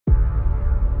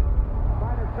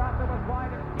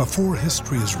Before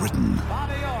history is written,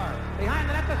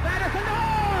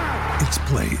 it's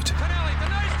played.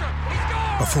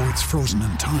 Before it's frozen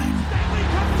in time,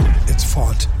 it's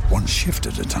fought one shift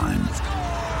at a time.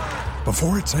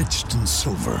 Before it's etched in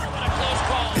silver,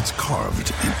 it's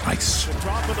carved in ice.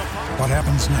 What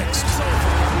happens next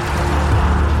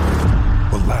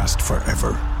will last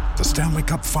forever. The Stanley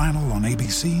Cup Final on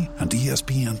ABC and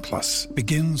ESPN Plus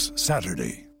begins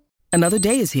Saturday. Another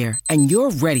day is here, and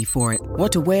you're ready for it.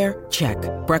 What to wear? Check.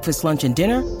 Breakfast, lunch, and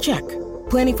dinner? Check.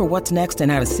 Planning for what's next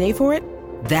and how to save for it?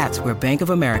 That's where Bank of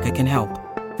America can help.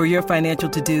 For your financial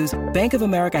to-dos, Bank of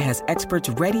America has experts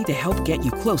ready to help get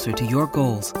you closer to your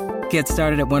goals. Get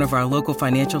started at one of our local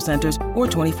financial centers or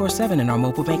 24/7 in our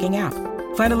mobile banking app.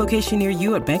 Find a location near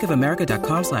you at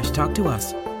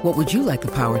bankofamerica.com/talktous. What would you like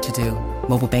the power to do?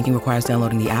 Mobile banking requires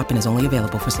downloading the app and is only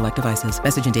available for select devices.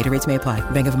 Message and data rates may apply.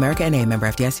 Bank of America N.A., member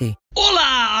FDIC.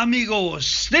 Hola,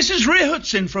 amigos. This is Ray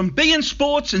Hudson from beIN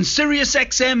Sports and Sirius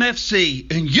XM FC,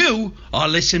 and you are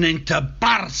listening to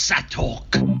Barca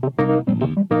Talk.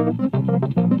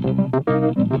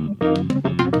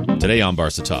 Today on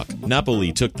Barca Talk,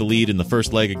 Napoli took the lead in the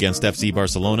first leg against FC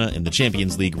Barcelona in the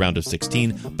Champions League round of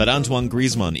 16, but Antoine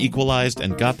Griezmann equalized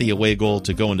and got the away goal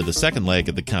to go into the second leg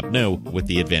at the Camp Nou with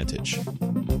the advantage.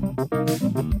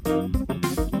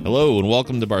 Hello and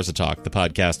welcome to Barca Talk, the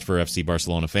podcast for FC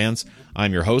Barcelona fans.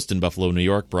 I'm your host in Buffalo, New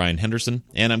York, Brian Henderson,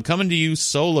 and I'm coming to you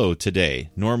solo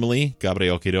today. Normally,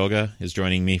 Gabriel Quiroga is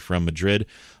joining me from Madrid,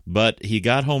 but he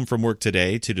got home from work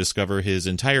today to discover his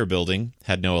entire building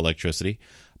had no electricity.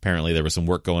 Apparently there was some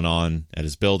work going on at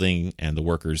his building, and the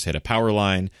workers hit a power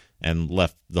line and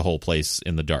left the whole place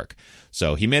in the dark.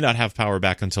 So he may not have power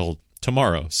back until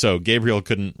tomorrow, so Gabriel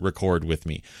couldn't record with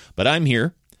me. But I'm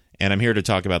here, and I'm here to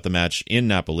talk about the match in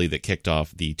Napoli that kicked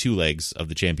off the two legs of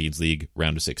the Champions League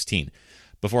round of 16.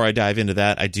 Before I dive into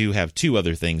that, I do have two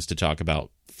other things to talk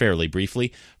about fairly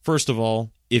briefly. First of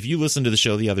all, if you listened to the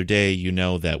show the other day, you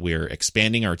know that we're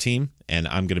expanding our team, and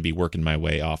I'm going to be working my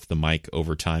way off the mic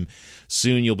over time.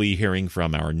 Soon you'll be hearing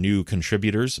from our new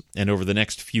contributors, and over the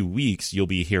next few weeks, you'll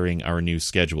be hearing our new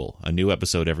schedule. A new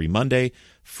episode every Monday,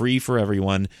 free for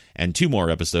everyone, and 2 more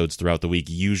episodes throughout the week,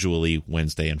 usually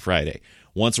Wednesday and Friday.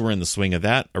 Once we're in the swing of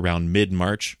that, around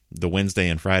mid-March, the Wednesday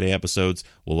and Friday episodes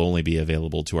will only be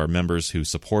available to our members who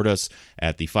support us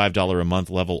at the $5 a month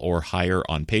level or higher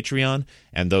on Patreon,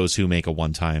 and those who make a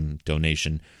one-time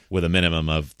donation with a minimum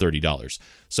of $30.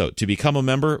 So to become a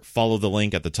member, follow the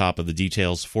link at the top of the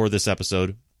details for this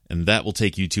episode, and that will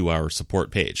take you to our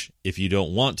support page. If you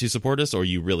don't want to support us or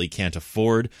you really can't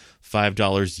afford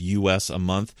 $5 US a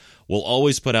month, we'll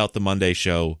always put out the Monday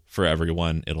show for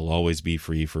everyone. It'll always be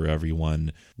free for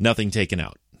everyone. Nothing taken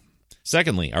out.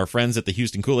 Secondly, our friends at the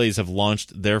Houston Kool-Aids have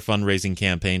launched their fundraising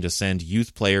campaign to send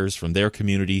youth players from their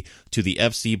community to the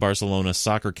FC Barcelona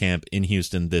soccer camp in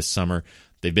Houston this summer.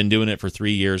 They've been doing it for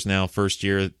 3 years now. First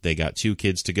year, they got 2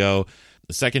 kids to go.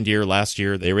 The second year, last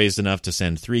year, they raised enough to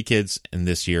send 3 kids, and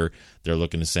this year, they're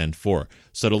looking to send 4.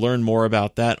 So to learn more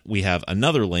about that, we have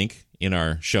another link in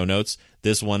our show notes.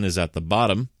 This one is at the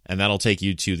bottom, and that'll take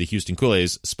you to the Houston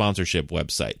Kool-Aids sponsorship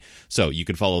website. So you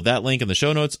can follow that link in the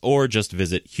show notes, or just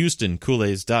visit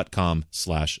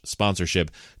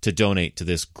HoustonKoolAids.com/sponsorship to donate to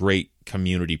this great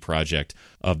community project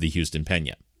of the Houston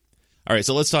Peña. All right,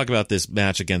 so let's talk about this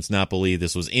match against Napoli.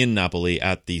 This was in Napoli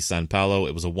at the San Paolo.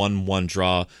 It was a 1-1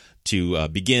 draw to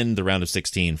begin the round of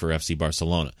 16 for FC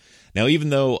Barcelona. Now, even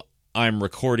though I'm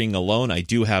recording alone, I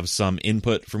do have some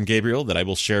input from Gabriel that I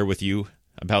will share with you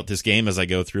about this game as I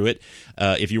go through it.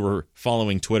 If you were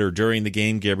following Twitter during the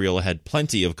game, Gabriel had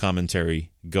plenty of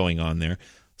commentary going on there.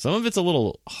 Some of it's a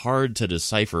little hard to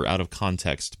decipher out of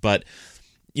context, but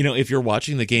you know, if you're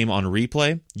watching the game on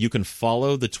replay, you can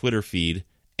follow the Twitter feed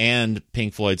and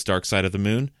Pink Floyd's Dark Side of the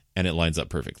Moon, and it lines up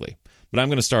perfectly. But I'm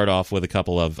going to start off with a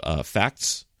couple of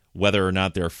facts. Whether or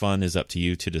not they're fun is up to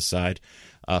you to decide.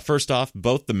 First off,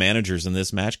 both the managers in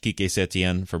this match, Quique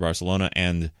Setién for Barcelona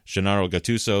and Gennaro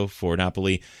Gattuso for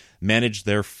Napoli, managed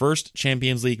their first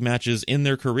Champions League matches in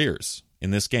their careers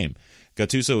in this game.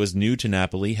 Gattuso is new to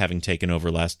Napoli, having taken over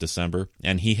last December,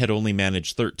 and he had only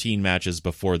managed 13 matches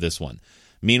before this one.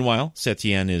 Meanwhile,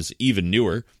 Setién is even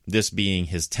newer, this being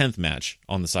his 10th match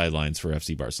on the sidelines for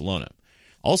FC Barcelona.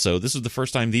 Also, this is the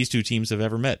first time these two teams have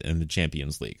ever met in the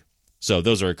Champions League. So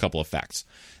those are a couple of facts.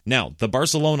 Now, the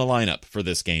Barcelona lineup for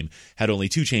this game had only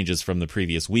 2 changes from the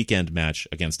previous weekend match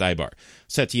against Eibar.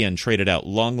 Setién traded out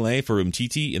Longley for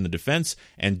Umtiti in the defense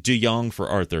and De Jong for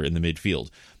Arthur in the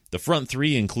midfield. The front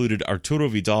 3 included Arturo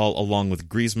Vidal along with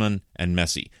Griezmann and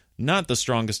Messi. not the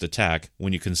strongest attack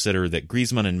when you consider that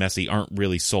Griezmann and Messi aren't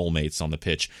really soulmates on the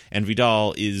pitch, and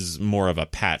Vidal is more of a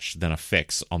patch than a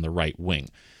fix on the right wing.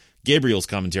 Gabriel's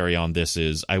commentary on this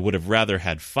is, I would have rather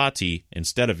had Fati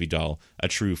instead of Vidal, a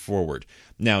true forward.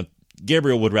 Now,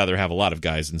 Gabriel would rather have a lot of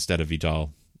guys instead of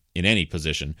Vidal in any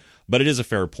position, but it is a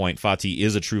fair point. Fati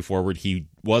is a true forward. He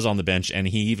was on the bench, and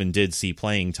he even did see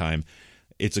playing time.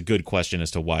 It's a good question as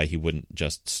to why he wouldn't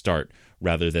just start,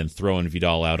 rather than throwing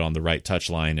Vidal out on the right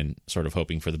touchline and sort of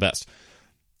hoping for the best.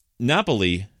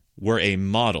 Napoli were a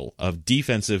model of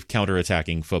defensive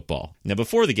counterattacking football. Now,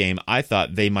 before the game, I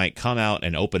thought they might come out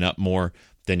and open up more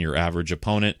than your average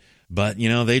opponent, but,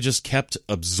 they just kept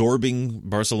absorbing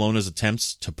Barcelona's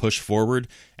attempts to push forward,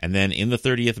 and then in the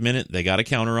 30th minute, they got a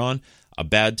counter on. A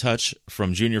bad touch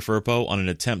from Junior Firpo on an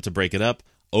attempt to break it up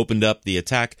opened up the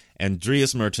attack, and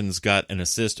Dries Mertens got an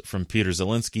assist from Peter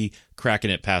Zielinski,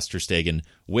 cracking it past Ter Stegen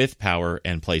with power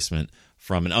and placement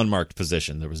from an unmarked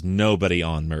position. There was nobody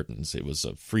on Mertens. It was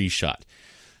a free shot.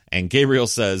 And Gabriel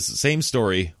says, same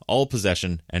story, all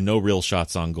possession and no real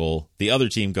shots on goal. The other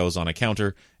team goes on a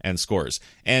counter and scores.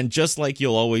 And just like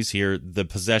you'll always hear, the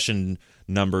possession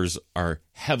numbers are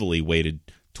heavily weighted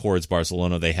towards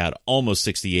Barcelona. They had almost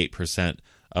 68%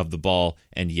 of the ball,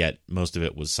 and yet most of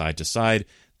it was side to side.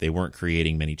 They weren't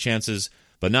creating many chances.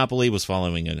 But Napoli was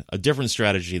following a different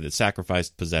strategy that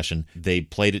sacrificed possession. They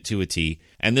played it to a T,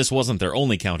 and this wasn't their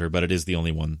only counter, but it is the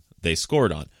only one they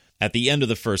scored on. At the end of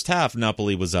the first half,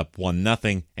 Napoli was up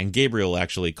 1-0, and Gabriel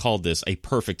actually called this a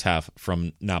perfect half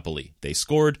from Napoli. They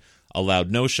scored,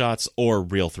 allowed no shots or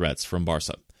real threats from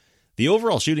Barca. The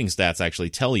overall shooting stats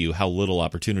actually tell you how little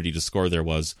opportunity to score there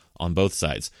was on both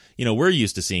sides. We're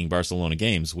used to seeing Barcelona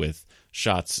games with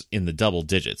shots in the double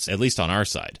digits, at least on our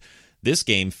side. This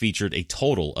game featured a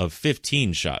total of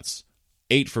 15 shots,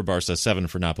 8 for Barca, 7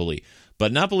 for Napoli.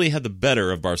 But Napoli had the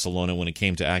better of Barcelona when it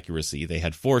came to accuracy. They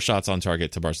had 4 shots on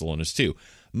target to Barcelona's 2.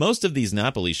 Most of these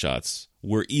Napoli shots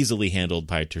were easily handled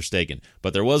by Ter Stegen,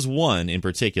 but there was one in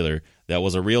particular that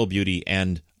was a real beauty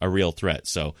and a real threat.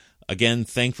 So, again,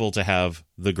 thankful to have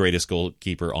the greatest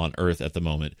goalkeeper on earth at the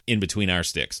moment in between our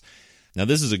sticks. Now,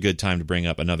 this is a good time to bring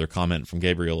up another comment from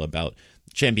Gabriel about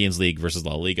Champions League versus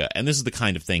La Liga, and this is the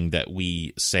kind of thing that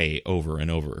we say over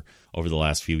and over the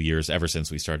last few years, ever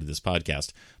since we started this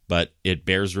podcast, but it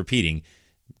bears repeating.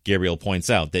 Gabriel points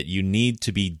out that you need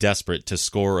to be desperate to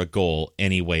score a goal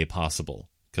any way possible,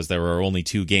 because there are only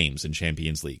 2 games in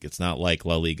Champions League. It's not like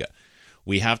La Liga.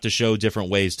 We have to show different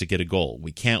ways to get a goal.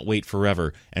 We can't wait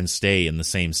forever and stay in the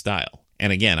same style.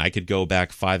 And again, I could go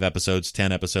back 5 episodes,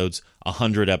 10 episodes,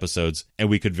 100 episodes, and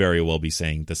we could very well be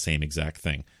saying the same exact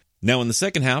thing. Now, in the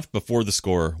second half, before the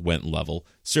score went level,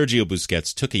 Sergio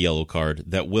Busquets took a yellow card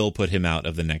that will put him out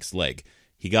of the next leg.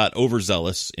 He got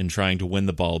overzealous in trying to win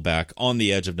the ball back on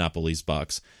the edge of Napoli's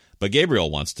box, but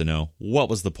Gabriel wants to know, what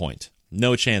was the point?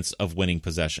 No chance of winning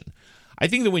possession. I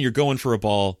think that when you're going for a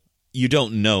ball, you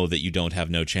don't know that you don't have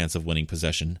no chance of winning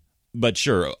possession. But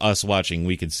sure, us watching,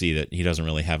 we could see that he doesn't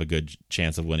really have a good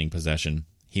chance of winning possession.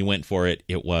 He went for it.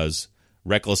 It was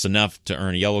reckless enough to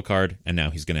earn a yellow card, and now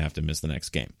he's going to have to miss the next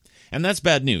game. And that's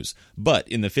bad news. But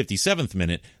in the 57th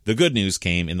minute, the good news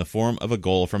came in the form of a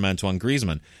goal from Antoine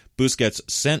Griezmann. Busquets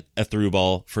sent a through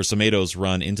ball for Semedo's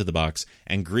run into the box,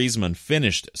 and Griezmann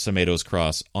finished Semedo's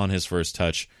cross on his first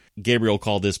touch. Gabriel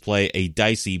called this play a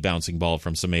dicey bouncing ball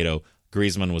from Semedo.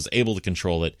 Griezmann was able to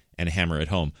control it and hammer it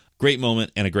home. Great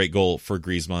moment and a great goal for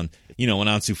Griezmann. When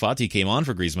Ansu Fati came on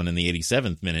for Griezmann in the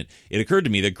 87th minute, it occurred to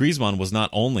me that Griezmann was not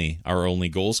only our only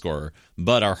goal scorer,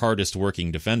 but our hardest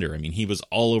working defender. I mean, he was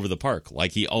all over the park,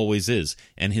 like he always is,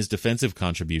 and his defensive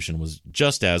contribution was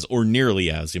just as, or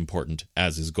nearly as, important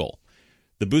as his goal.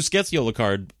 The Busquets yellow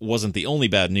card wasn't the only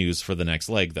bad news for the next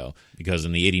leg, though, because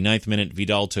in the 89th minute,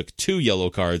 Vidal took 2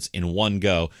 yellow cards in one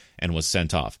go and was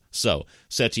sent off. So,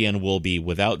 Setien will be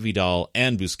without Vidal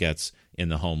and Busquets in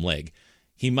the home leg.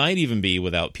 He might even be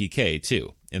without Piqué,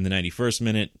 too. In the 91st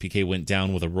minute, Piqué went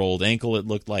down with a rolled ankle, it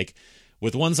looked like.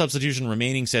 With one substitution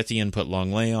remaining, Setien put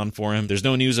Longley on for him. There's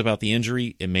no news about the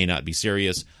injury. It may not be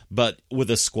serious, but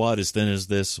with a squad as thin as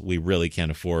this, we really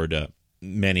can't afford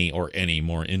many or any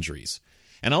more injuries.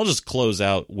 And I'll just close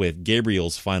out with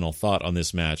Gabriel's final thought on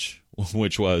this match,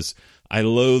 which was, I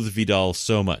loathe Vidal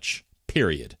so much,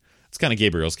 period. It's kind of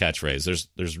Gabriel's catchphrase.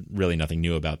 There's really nothing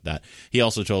new about that. He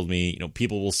also told me,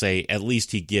 people will say, at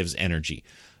least he gives energy.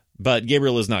 But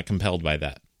Gabriel is not compelled by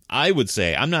that. I would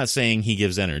say, I'm not saying he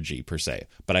gives energy, per se,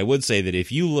 but I would say that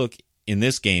if you look in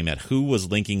this game at who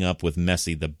was linking up with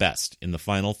Messi the best in the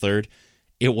final third,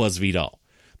 it was Vidal.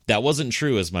 That wasn't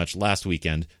true as much last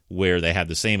weekend, where they had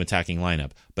the same attacking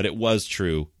lineup, but it was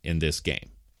true in this game.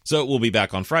 So we'll be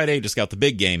back on Friday to scout the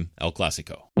big game, El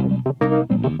Clasico.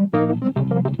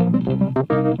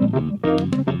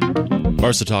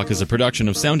 Barca Talk is a production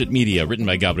of Sound It Media, written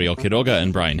by Gabriel Quiroga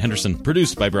and Brian Henderson,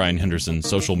 produced by Brian Henderson,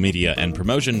 social media and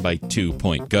promotion by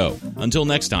 2.go. Until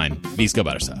next time, Visca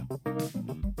Barca.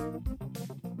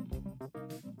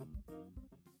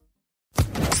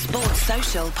 Sports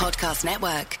Social Podcast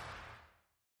Network.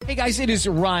 Hey guys, it is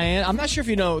Ryan. I'm not sure if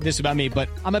you know this about me, but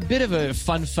I'm a bit of a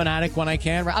fun fanatic when I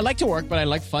can. I like to work, but I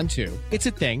like fun too. It's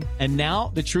a thing. And now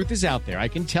the truth is out there. I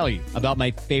can tell you about my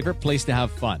favorite place to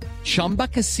have fun. Chumba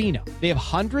Casino. They have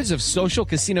hundreds of social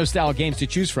casino style games to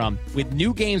choose from with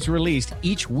new games released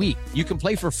each week. You can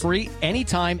play for free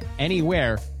anytime,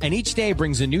 anywhere. And each day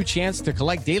brings a new chance to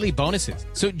collect daily bonuses.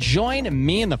 So join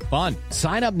me in the fun.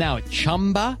 Sign up now at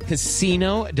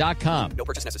ChumbaCasino.com. No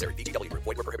purchase necessary. VGW Group.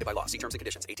 Void where prohibited by law. See terms and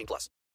conditions. 18+.